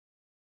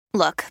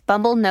Look,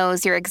 Bumble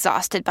knows you're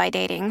exhausted by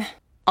dating.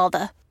 All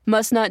the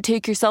must not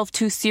take yourself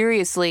too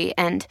seriously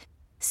and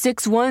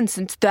 6'1"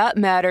 since that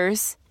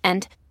matters.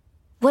 And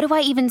what do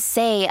I even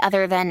say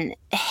other than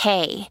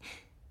hey?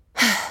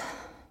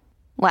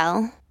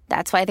 Well,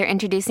 that's why they're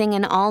introducing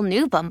an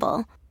all-new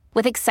Bumble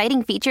with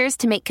exciting features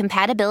to make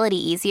compatibility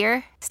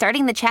easier,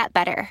 starting the chat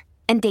better,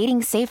 and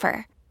dating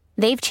safer.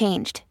 They've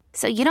changed,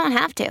 so you don't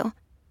have to.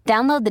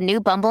 Download the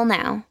new Bumble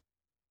now.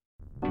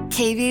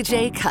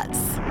 KVJ cuts.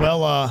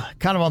 Well,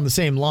 kind of on the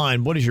same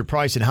line, what is your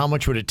price and how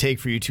much would it take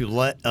for you to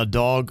let a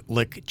dog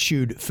lick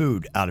chewed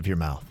food out of your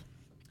mouth?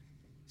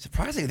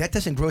 Surprisingly, that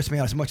doesn't gross me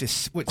out as much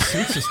as what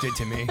Suits just did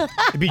to me.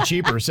 It'd be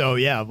cheaper, so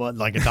yeah, what,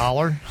 like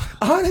 $1?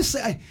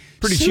 Honestly,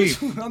 Pretty Suits,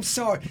 cheap. I'm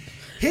sorry.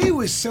 He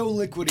was so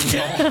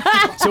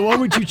liquidy. So what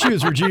would you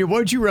choose, Virginia? What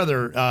would you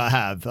rather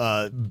have?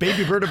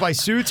 Baby birded by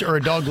Suits or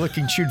a dog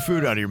licking chewed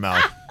food out of your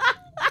mouth?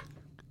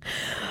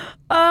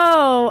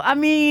 Oh, I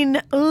mean,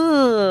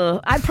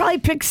 I'd probably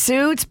pick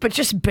Suits, but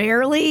just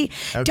barely.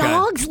 Okay.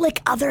 Dogs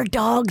lick other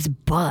dogs'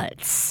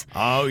 butts.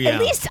 Oh, yeah. At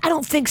least I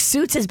don't think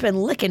Suits has been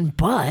licking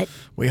butt.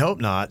 We hope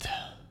not.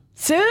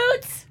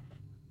 Suits?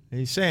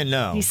 He's saying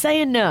no. He's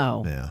saying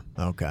no. Yeah,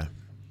 okay.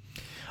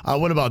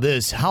 What about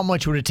this? How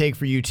much would it take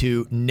for you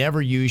to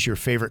never use your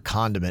favorite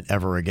condiment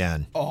ever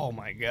again? Oh,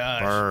 my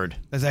gosh. Bird.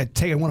 As I'd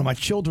taken one of my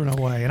children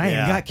away, and I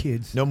ain't got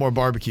kids. No more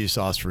barbecue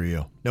sauce for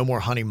you. No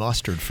more honey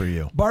mustard for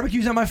you.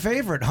 Barbecue's not my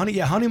favorite.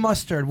 Honey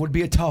mustard would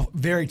be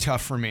very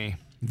tough for me.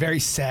 Very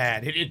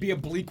sad. It'd be a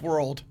bleak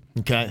world.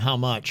 Okay, how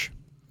much?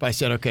 If I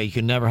said, okay, you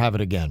can never have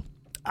it again.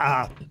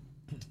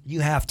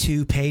 You have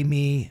to pay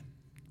me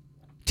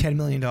 $10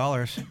 million.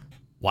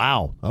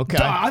 Wow, okay.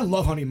 I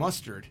love honey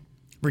mustard.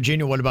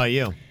 Virginia, what about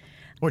you?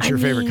 What's your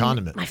favorite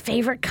condiment? My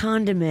favorite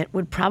condiment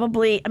would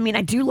probably,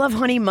 I do love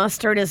honey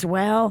mustard as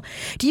well.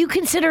 Do you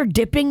consider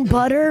dipping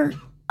butter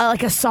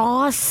like a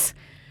sauce?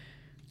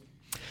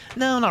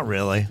 No, not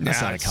really.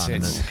 That's No, not a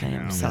condiment. Okay,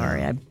 I'm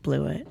sorry, I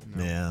blew it.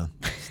 Yeah,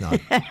 it's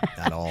not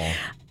at all.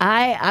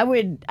 I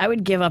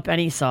would give up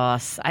any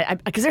sauce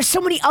because there's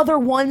so many other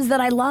ones that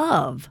I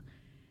love.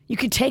 You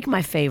could take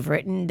my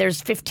favorite, and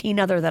there's 15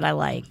 other that I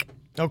like.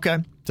 Okay,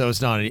 so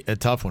it's not a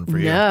tough one for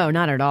you. No,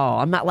 not at all.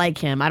 I'm not like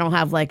him. I don't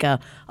have like a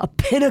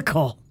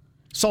pinnacle.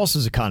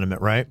 Salsa's a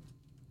condiment, right?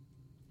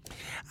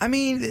 I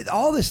mean,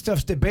 all this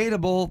stuff's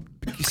debatable.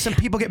 Some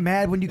people get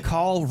mad when you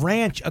call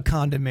ranch a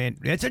condiment.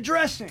 It's a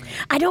dressing.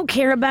 I don't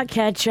care about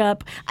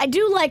ketchup. I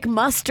do like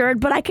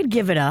mustard, but I could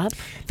give it up.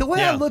 The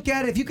way I look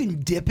at it, if you can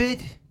dip it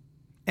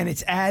and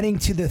it's adding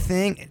to the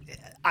thing,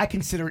 I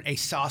consider it a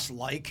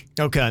sauce-like.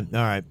 Okay, all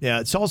right. Yeah,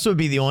 salsa would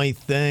be the only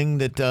thing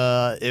that,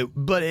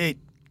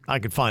 I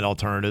could find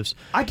alternatives.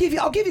 I'll give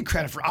you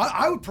credit for.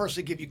 I would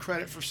personally give you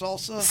credit for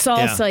salsa.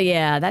 Salsa,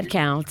 yeah that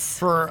counts.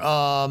 For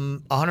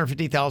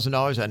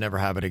 $150,000, I'd never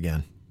have it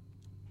again.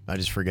 I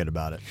just forget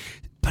about it.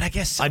 But I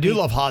guess I do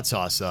love hot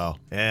sauce, though.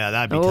 Yeah,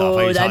 that'd be tough. I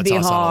Oh, use that'd hot be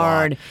sauce on a lot.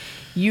 hard.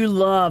 You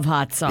love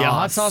hot sauce. Yeah,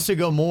 hot sauce would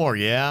go more.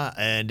 Yeah,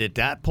 and at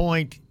that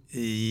point,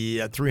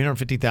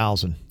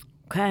 $350,000.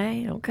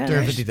 Okay.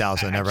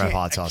 $350,000. I never have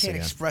hot sauce I can't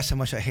again. express how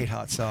much I hate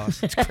hot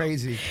sauce. It's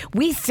crazy.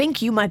 We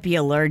think you might be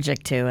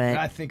allergic to it.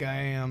 I think I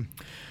am.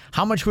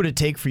 How much would it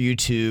take for you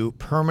to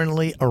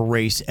permanently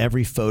erase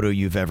every photo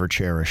you've ever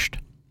cherished?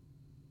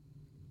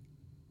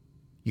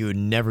 You would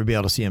never be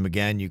able to see them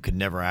again. You could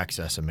never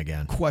access them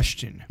again.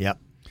 Question. Yep.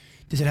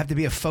 Does it have to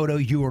be a photo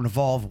you were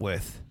involved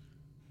with?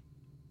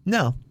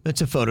 No,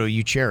 it's a photo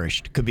you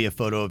cherished. Could be a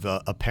photo of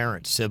a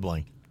parent,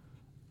 sibling,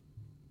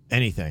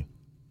 anything.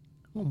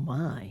 Oh,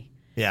 my.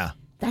 Yeah.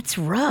 That's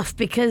rough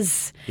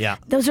because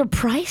those are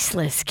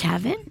priceless,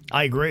 Kevin.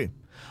 I agree.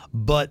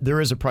 But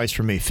there is a price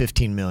for me,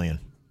 $15 million.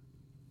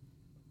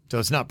 So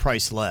it's not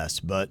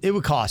priceless, but it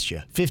would cost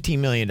you $15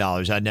 million.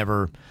 I'd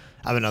never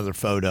have another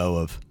photo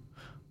of,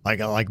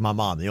 like my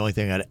mom. The only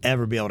thing I'd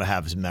ever be able to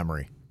have is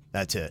memory.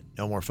 That's it.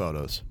 No more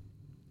photos.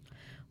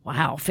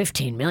 Wow,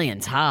 15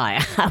 million's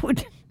high.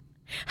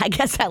 I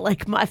guess I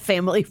like my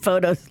family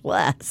photos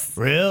less.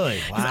 Really?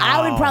 Wow.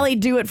 I would probably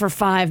do it for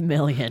 $5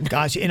 million.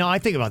 Gosh, I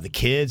think about the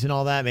kids and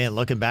all that, man.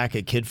 Looking back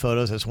at kid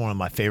photos, that's one of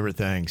my favorite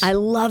things. I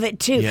love it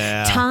too.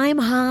 Yeah. Time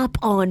Hop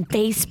on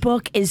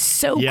Facebook is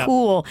so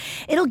cool.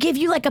 It'll give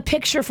you like a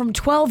picture from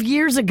 12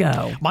 years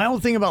ago. My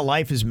whole thing about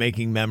life is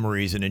making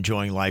memories and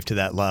enjoying life to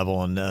that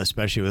level, and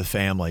especially with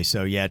family.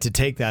 So, yeah, to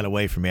take that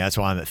away from me, that's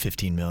why I'm at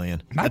 $15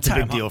 million. That's a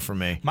big deal for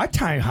me. My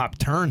Time Hop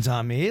turns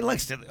on me. It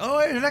likes to,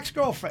 an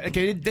ex-girlfriend.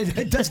 Okay,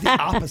 it does the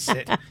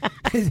opposite.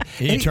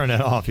 You turn that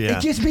off, yeah.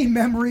 It gives me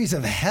memories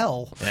of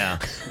hell. Yeah.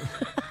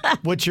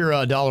 What's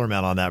your dollar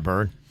amount on that,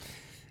 Bird?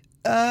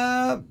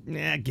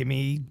 Give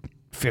me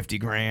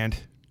 $50,000.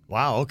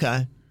 Wow,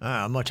 okay.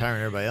 I'm much higher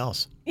than everybody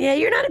else. Yeah,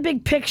 you're not a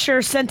big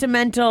picture,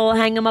 sentimental,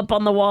 hang them up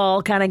on the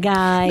wall kind of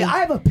guy. Yeah, I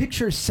have a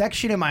picture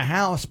section in my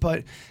house,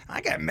 but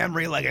I got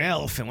memory like an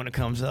elephant when it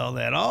comes to all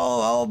that.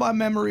 All my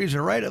memories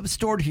are right up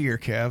stored here,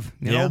 Kev.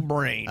 In the old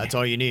brain. That's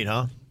all you need,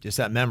 huh? Just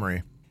that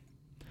memory.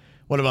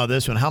 What about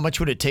this one? How much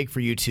would it take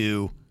for you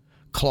to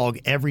clog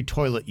every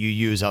toilet you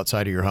use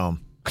outside of your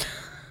home?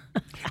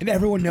 And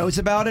everyone knows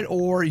about it,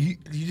 or you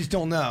just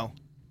don't know?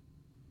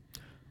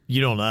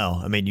 You don't know.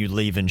 I mean, you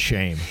leave in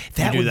shame.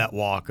 You do that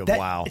walk of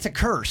wow. It's a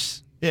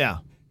curse. Yeah.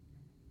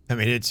 I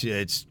mean,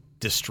 it's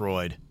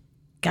destroyed.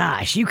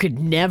 Gosh, you could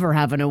never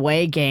have an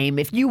away game.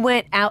 If you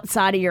went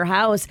outside of your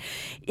house,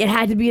 it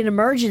had to be an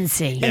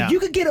emergency. Yeah. And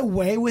you could get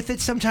away with it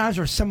sometimes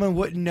where someone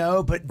wouldn't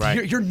know, but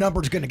your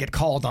number's going to get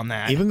called on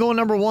that. Even going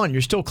number one,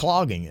 you're still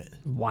clogging it.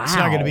 Wow. It's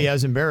not going to be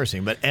as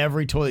embarrassing, but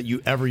every toilet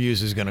you ever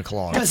use is going to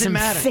clog. That's some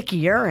matter. thick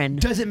urine.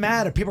 Doesn't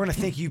matter. People are going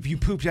to think you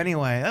pooped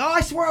anyway. Oh,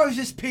 I swear I was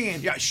just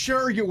peeing. Yeah,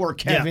 sure you were,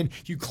 Kevin. Yeah.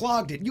 You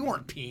clogged it. You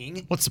weren't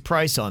peeing. What's the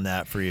price on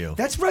that for you?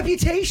 That's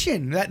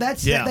reputation.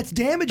 That's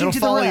damaging It'll to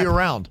follow the rep. you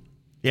around.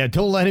 Yeah,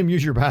 don't let him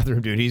use your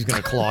bathroom, dude. He's going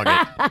to clog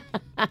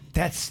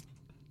it.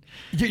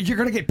 You're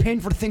going to get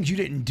pinned for things you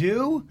didn't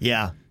do?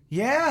 Yeah.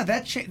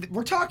 Yeah,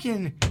 we're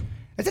talking,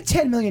 that's a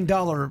 $10 million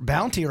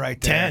bounty right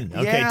there. 10.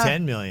 Okay, yeah.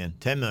 10 million.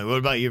 10 million. What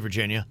about you,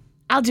 Virginia?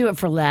 I'll do it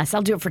for less.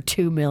 I'll do it for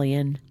 $2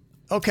 million.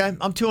 Okay,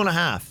 I'm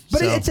 2.5.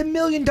 But it's $1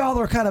 million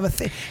kind of a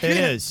thing. It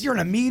is. You're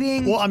in a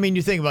meeting. Well, I mean,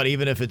 you think about it,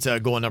 even if it's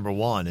going number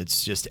one,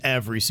 it's just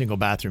every single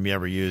bathroom you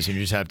ever use, and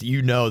you just have to,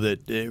 you know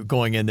that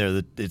going in there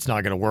that it's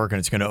not going to work and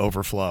it's going to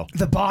overflow.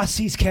 The boss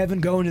sees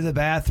Kevin going to the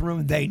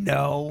bathroom. They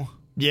know.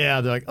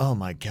 Yeah, they're like, oh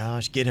my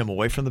gosh, get him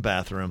away from the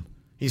bathroom.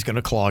 He's going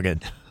to clog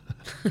it.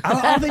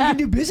 I don't think you can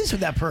do business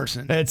with that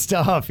person. It's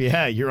tough.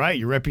 Yeah, you're right.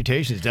 Your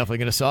reputation is definitely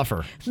going to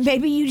suffer.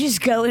 Maybe you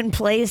just go in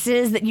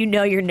places that you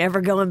know you're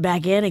never going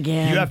back in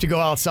again. You have to go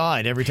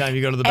outside every time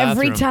you go to the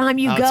bathroom. Every time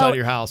you outside go, of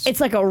your house. It's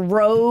like a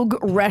rogue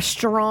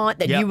restaurant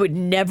that you would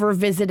never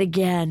visit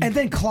again. And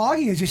then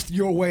clogging is just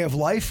your way of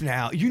life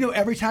now. You know,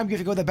 every time you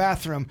have to go to the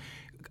bathroom,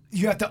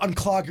 you have to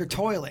unclog your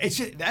toilet. It's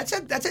just, that's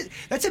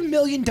 $1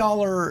 million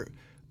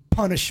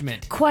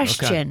punishment.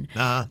 Question.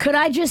 Okay. Could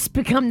I just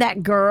become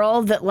that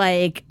girl that,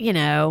 like, you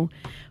know,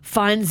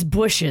 finds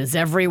bushes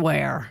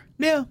everywhere?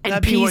 Yeah.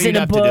 And pees in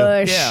a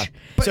bush. Yeah.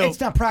 But it's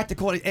not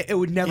practical. It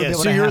would never be able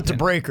to happen. So you're at the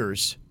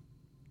breakers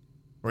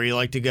where you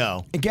like to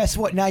go. And guess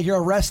what? Now you're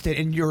arrested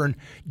and you're in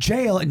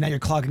jail, and now you're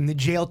clogging the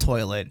jail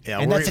toilet. Yeah,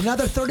 and that's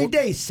another 30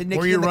 days to nick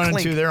where you in you're the running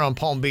clink. to there on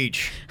Palm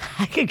Beach.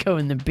 I could go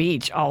in the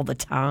beach all the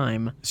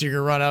time. So you're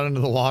going to run out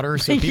into the water?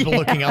 So people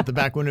looking out the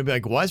back window be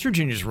like, why is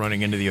Virginia just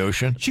running into the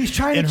ocean? She's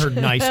trying in to her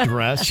nice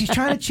dress. She's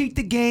trying to cheat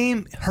the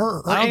game.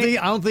 I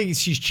don't think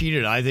she's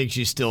cheated. I think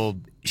she's still...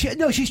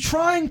 she's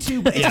trying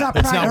to, but it's not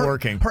it's not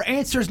working. Her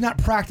answer is not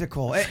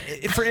practical.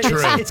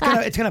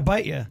 It's gonna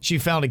bite you. She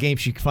found a game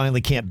she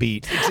finally can't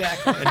beat.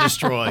 Exactly. And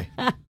destroy.